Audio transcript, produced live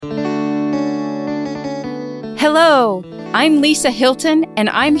Hello, I'm Lisa Hilton, and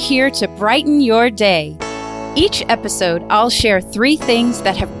I'm here to brighten your day. Each episode, I'll share 3 things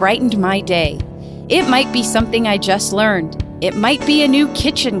that have brightened my day. It might be something I just learned. It might be a new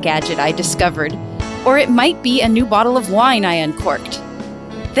kitchen gadget I discovered. Or it might be a new bottle of wine I uncorked.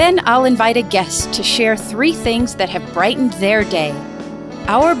 Then I'll invite a guest to share 3 things that have brightened their day.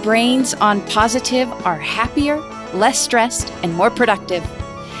 Our brains on Positive are happier, less stressed, and more productive.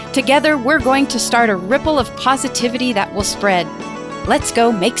 Together, we're going to start a ripple of positivity that will spread. Let's go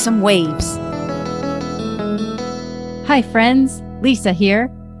make some waves. Hi, friends. Lisa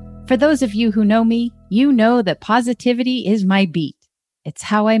here. For those of you who know me, you know that positivity is my beat. It's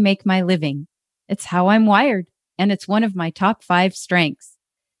how I make my living. It's how I'm wired, and it's one of my top 5 strengths.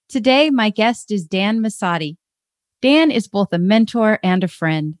 Today, my guest is Dan Masadi. Dan is both a mentor and a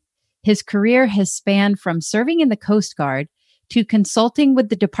friend. His career has spanned from serving in the Coast Guard to consulting with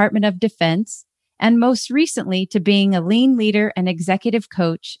the Department of Defense, and most recently to being a lean leader and executive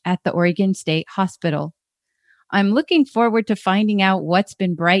coach at the Oregon State Hospital. I'm looking forward to finding out what's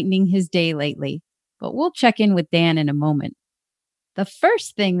been brightening his day lately, but we'll check in with Dan in a moment. The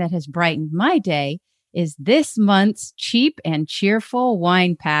first thing that has brightened my day is this month's cheap and cheerful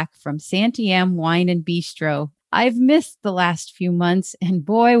wine pack from Santiam Wine and Bistro. I've missed the last few months, and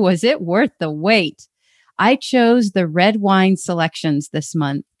boy, was it worth the wait. I chose the red wine selections this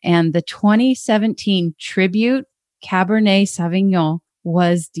month, and the 2017 Tribute Cabernet Sauvignon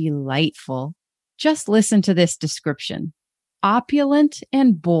was delightful. Just listen to this description. Opulent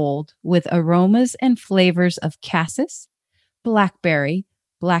and bold with aromas and flavors of cassis, blackberry,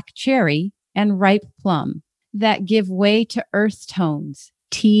 black cherry, and ripe plum that give way to earth tones,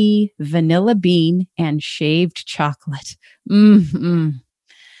 tea, vanilla bean, and shaved chocolate.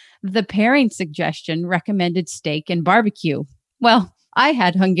 The pairing suggestion recommended steak and barbecue. Well, I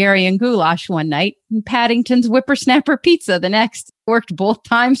had Hungarian goulash one night and Paddington's whippersnapper pizza the next. Worked both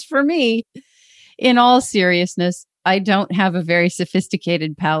times for me. In all seriousness, I don't have a very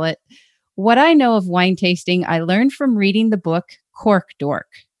sophisticated palate. What I know of wine tasting, I learned from reading the book Cork Dork.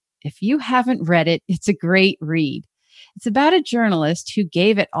 If you haven't read it, it's a great read. It's about a journalist who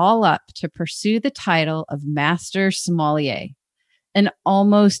gave it all up to pursue the title of Master Sommelier. An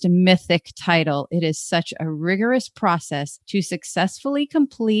almost mythic title. It is such a rigorous process to successfully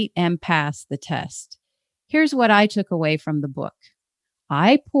complete and pass the test. Here's what I took away from the book.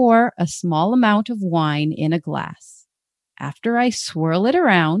 I pour a small amount of wine in a glass. After I swirl it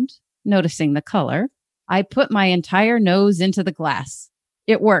around, noticing the color, I put my entire nose into the glass.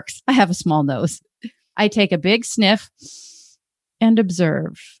 It works. I have a small nose. I take a big sniff and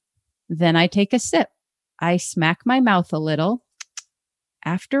observe. Then I take a sip. I smack my mouth a little.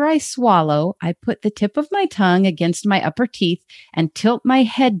 After I swallow, I put the tip of my tongue against my upper teeth and tilt my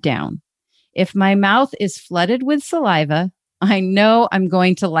head down. If my mouth is flooded with saliva, I know I'm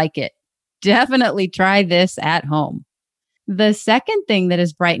going to like it. Definitely try this at home. The second thing that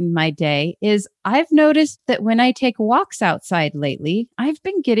has brightened my day is I've noticed that when I take walks outside lately, I've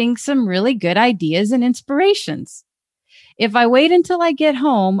been getting some really good ideas and inspirations. If I wait until I get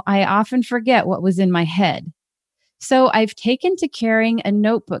home, I often forget what was in my head. So I've taken to carrying a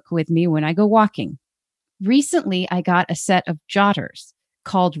notebook with me when I go walking. Recently, I got a set of jotters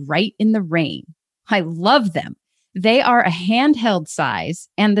called Write in the Rain. I love them. They are a handheld size,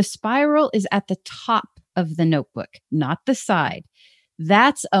 and the spiral is at the top of the notebook, not the side.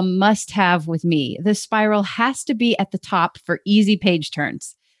 That's a must-have with me. The spiral has to be at the top for easy page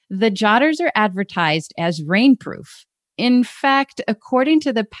turns. The jotters are advertised as rainproof. In fact, according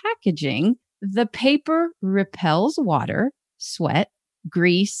to the packaging, the paper repels water, sweat,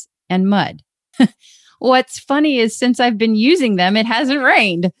 grease, and mud. What's funny is since I've been using them, it hasn't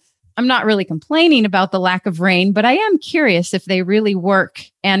rained. I'm not really complaining about the lack of rain, but I am curious if they really work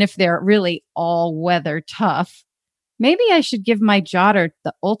and if they're really all-weather tough. Maybe I should give my jotter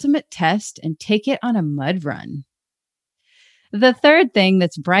the ultimate test and take it on a mud run. The third thing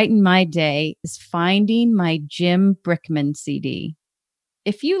that's brightened my day is finding my Jim Brickman CD.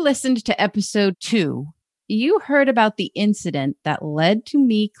 If you listened to episode 2, you heard about the incident that led to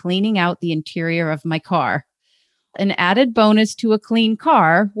me cleaning out the interior of my car. An added bonus to a clean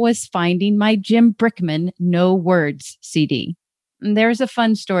car was finding my Jim Brickman No Words CD. And there's a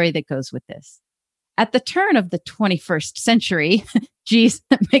fun story that goes with this. At the turn of the 21st century, geez,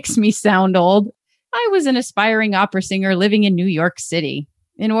 that makes me sound old, I was an aspiring opera singer living in New York City.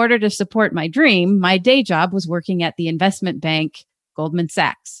 In order to support my dream, my day job was working at the investment bank Goldman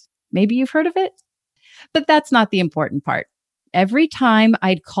Sachs. Maybe you've heard of it? But that's not the important part. Every time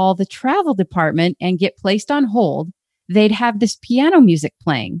I'd call the travel department and get placed on hold, they'd have this piano music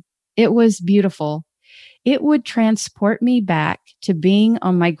playing. It was beautiful. It would transport me back to being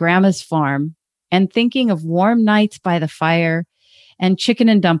on my grandma's farm and thinking of warm nights by the fire and chicken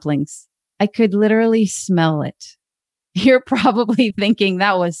and dumplings. I could literally smell it. You're probably thinking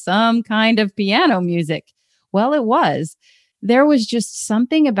that was some kind of piano music. Well, it was. There was just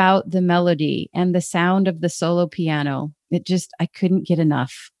something about the melody and the sound of the solo piano. I couldn't get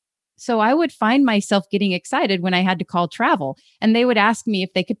enough. So I would find myself getting excited when I had to call travel, and they would ask me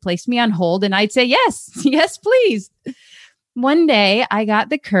if they could place me on hold, and I'd say, yes, yes, please. One day I got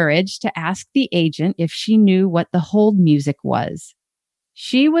the courage to ask the agent if she knew what the hold music was.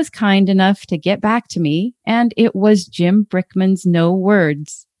 She was kind enough to get back to me, and it was Jim Brickman's No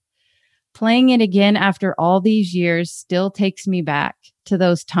Words. Playing it again after all these years still takes me back to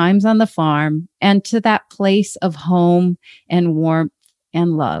those times on the farm and to that place of home and warmth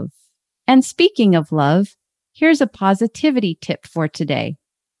and love. And speaking of love, here's a positivity tip for today.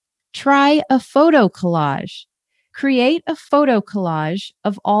 Try a photo collage. Create a photo collage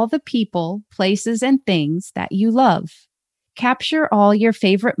of all the people, places, and things that you love. Capture all your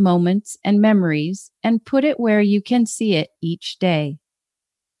favorite moments and memories and put it where you can see it each day.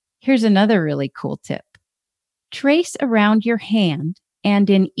 Here's another really cool tip. Trace around your hand and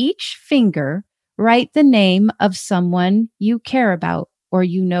in each finger, write the name of someone you care about or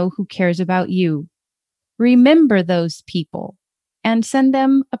you know who cares about you. Remember those people and send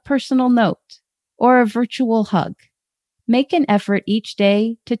them a personal note or a virtual hug. Make an effort each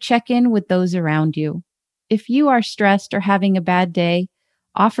day to check in with those around you. If you are stressed or having a bad day,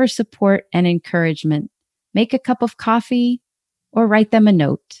 offer support and encouragement. Make a cup of coffee or write them a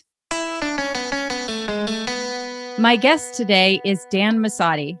note. My guest today is Dan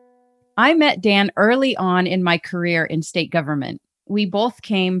Masadi. I met Dan early on in my career in state government. We both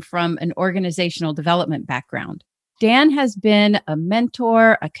came from an organizational development background. Dan has been a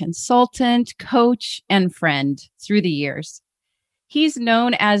mentor, a consultant, coach, and friend through the years. He's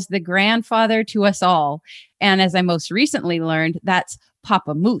known as the grandfather to us all. And as I most recently learned, that's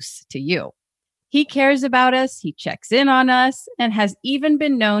Papa Moose to you. He cares about us, he checks in on us, and has even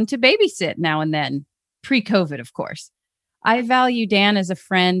been known to babysit now and then. Pre-COVID, of course. I value Dan as a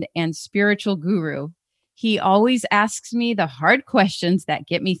friend and spiritual guru. He always asks me the hard questions that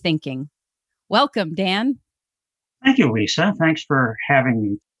get me thinking. Welcome, Dan. Thank you, Lisa. Thanks for having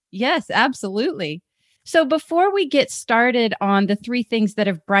me. Yes, absolutely. So before we get started on the 3 things that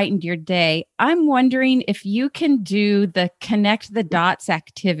have brightened your day, I'm wondering if you can do the connect the dots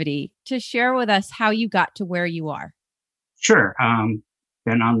activity to share with us how you got to where you are. Sure.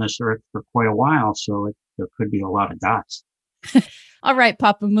 Been on this earth for quite a while, so there could be a lot of dots. All right,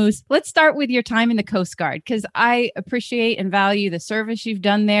 Papa Moose, let's start with your time in the Coast Guard, because I appreciate and value the service you've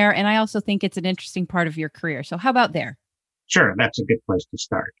done there. And I also think it's an interesting part of your career. So how about there? Sure, that's a good place to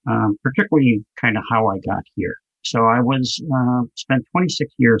start, particularly kind of how I got here. So I spent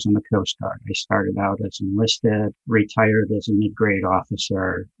 26 years in the Coast Guard. I started out as enlisted, retired as a mid-grade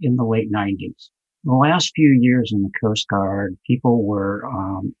officer in the late 90s. The last few years in the Coast Guard, people were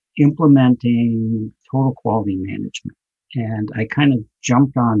implementing total quality management. And I kind of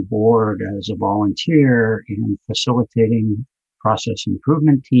jumped on board as a volunteer in facilitating process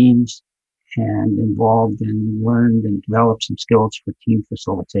improvement teams and involved and learned and developed some skills for team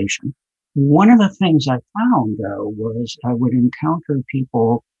facilitation. One of the things I found, though, was I would encounter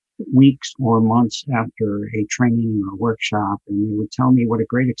people weeks or months after a training or workshop, and they would tell me what a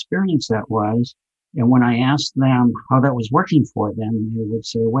great experience that was. And when I asked them how that was working for them, they would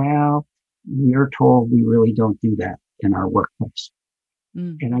say, well, we're told we really don't do that in our workplace.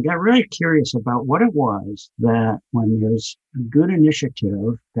 And I got really curious about what it was that when there's a good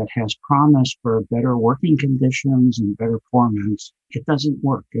initiative that has promise for better working conditions and better performance, it doesn't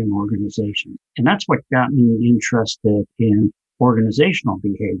work in organizations. And that's what got me interested in organizational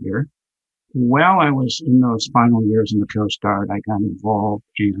behavior. While I was in those final years in the Coast Guard, I got involved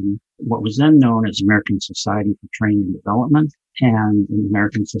in what was then known as American Society for Training and Development and the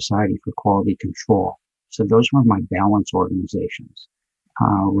American Society for Quality Control. So those were my balance organizations,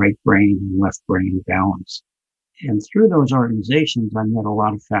 right brain and left brain balance. And through those organizations, I met a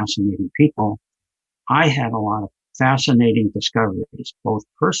lot of fascinating people. I had a lot of fascinating discoveries, both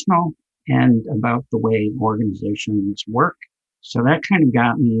personal and about the way organizations work. So that kind of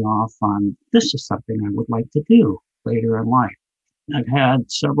got me off on this is something I would like to do later in life. I've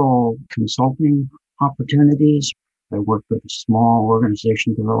had several consulting opportunities. I worked with a small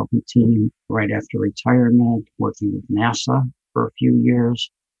organization development team right after retirement, working with NASA for a few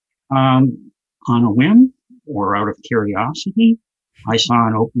years. On a whim or out of curiosity, I saw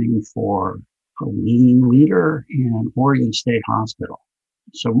an opening for a lean leader in Oregon State Hospital.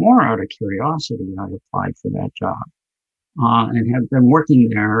 So more out of curiosity, I applied for that job and have been working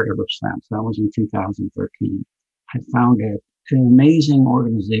there ever since. That was in 2013. I found it an amazing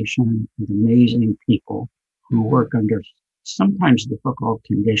organization with amazing people who work under sometimes difficult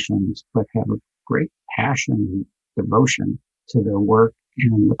conditions, but have a great passion and devotion to their work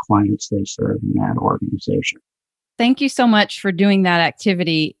and the clients they serve in that organization. Thank you so much for doing that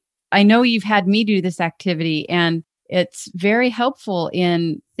activity. I know you've had me do this activity, and it's very helpful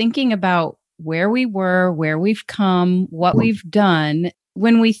in thinking about where we were, where we've come, what we've done.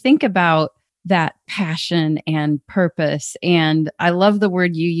 When we think about that passion and purpose, and I love the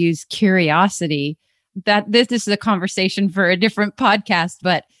word you use, curiosity, that this is a conversation for a different podcast,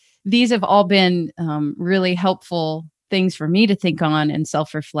 but these have all been really helpful things for me to think on and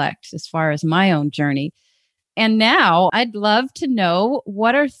self-reflect as far as my own journey. And now I'd love to know,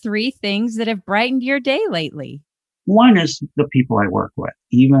 what are 3 things that have brightened your day lately? One is the people I work with.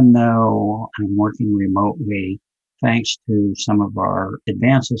 Even though I'm working remotely, thanks to some of our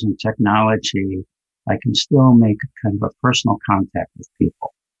advances in technology, I can still make kind of a personal contact with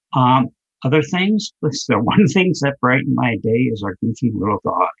people. Other things, so one thing that brightened my day is our goofy little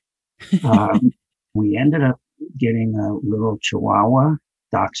dog. We ended up getting a little Chihuahua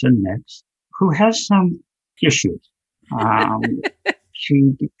Dachshund mix who has some issues.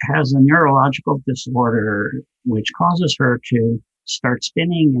 She has a neurological disorder which causes her to start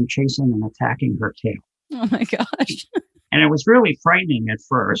spinning and chasing and attacking her tail. Oh my gosh. And it was really frightening at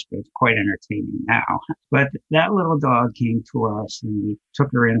first, but it's quite entertaining now. But that little dog came to us and we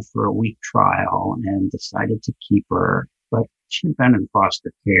took her in for a week trial and decided to keep her. But she'd been in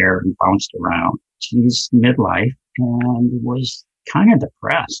foster care and bounced around. She's midlife and was kind of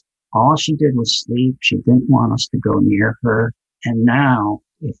depressed. All she did was sleep. She didn't want us to go near her. And now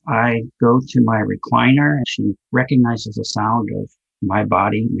if I go to my recliner and she recognizes the sound of my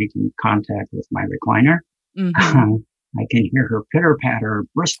body making contact with my recliner, I can hear her pitter-patter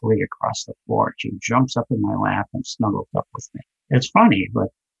briskly across the floor. She jumps up in my lap and snuggles up with me. It's funny, but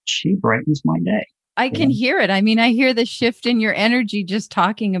she brightens my day. I can hear it. I mean, I hear the shift in your energy just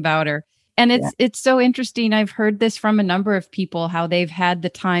talking about her. And it's so interesting. I've heard this from a number of people, how they've had the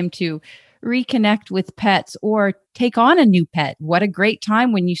time to reconnect with pets or take on a new pet. What a great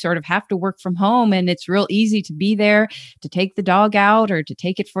time when you sort of have to work from home and it's real easy to be there to take the dog out or to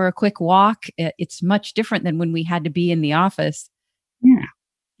take it for a quick walk. It's much different than when we had to be in the office. Yeah.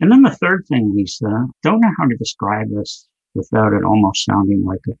 And then the third thing, Lisa, don't know how to describe this without it almost sounding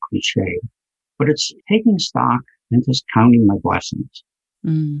like a cliche, but it's taking stock and just counting my blessings.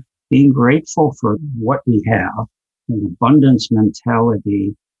 Being grateful for what we have, an abundance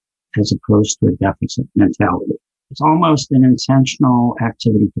mentality as opposed to a deficit mentality. It's almost an intentional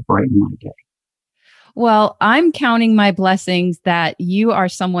activity to brighten my day. Well, I'm counting my blessings that you are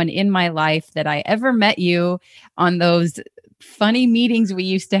someone in my life, that I ever met you on those funny meetings we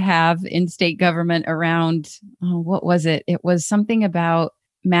used to have in state government around, what was it? It was something about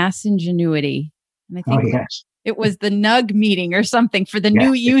mass ingenuity. And I think it was the NUG meeting or something for the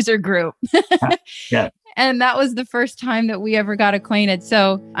new user group. And that was the first time that we ever got acquainted.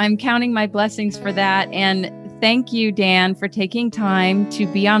 So I'm counting my blessings for that. And thank you, Dan, for taking time to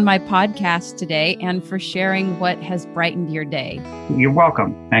be on my podcast today and for sharing what has brightened your day. You're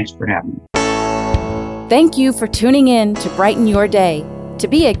welcome. Thanks for having me. Thank you for tuning in to Brighten Your Day. To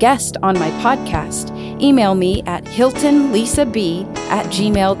be a guest on my podcast, email me at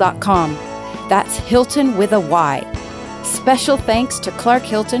hiltonlisab@gmail.com. That's Hilton with a Y. Special thanks to Clark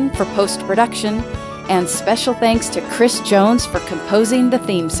Hilton for post-production, and special thanks to Chris Jones for composing the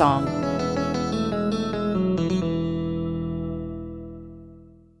theme song.